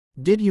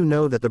Did you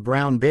know that the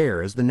brown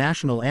bear is the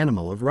national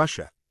animal of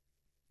Russia?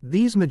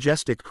 These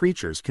majestic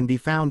creatures can be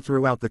found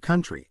throughout the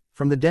country,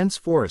 from the dense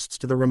forests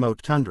to the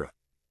remote tundra.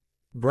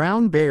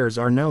 Brown bears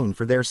are known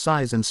for their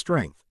size and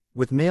strength,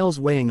 with males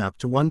weighing up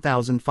to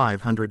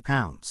 1,500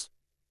 pounds.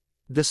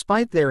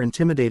 Despite their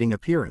intimidating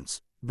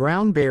appearance,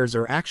 brown bears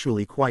are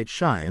actually quite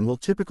shy and will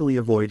typically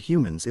avoid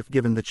humans if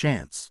given the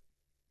chance.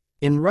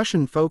 In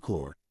Russian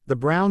folklore, the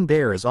brown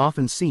bear is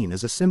often seen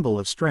as a symbol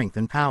of strength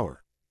and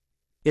power.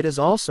 It is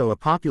also a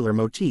popular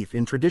motif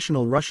in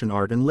traditional Russian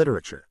art and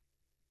literature.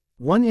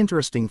 One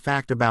interesting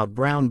fact about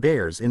brown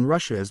bears in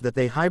Russia is that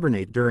they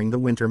hibernate during the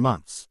winter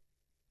months.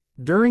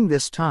 During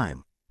this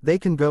time, they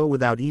can go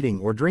without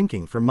eating or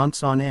drinking for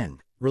months on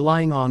end,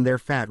 relying on their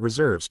fat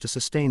reserves to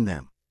sustain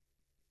them.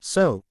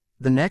 So,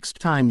 the next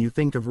time you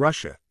think of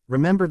Russia,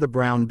 remember the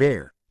brown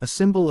bear, a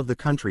symbol of the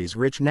country's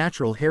rich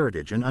natural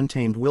heritage and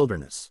untamed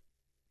wilderness.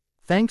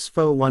 Thanks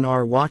for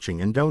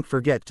watching, and don't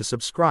forget to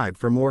subscribe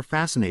for more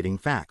fascinating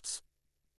facts.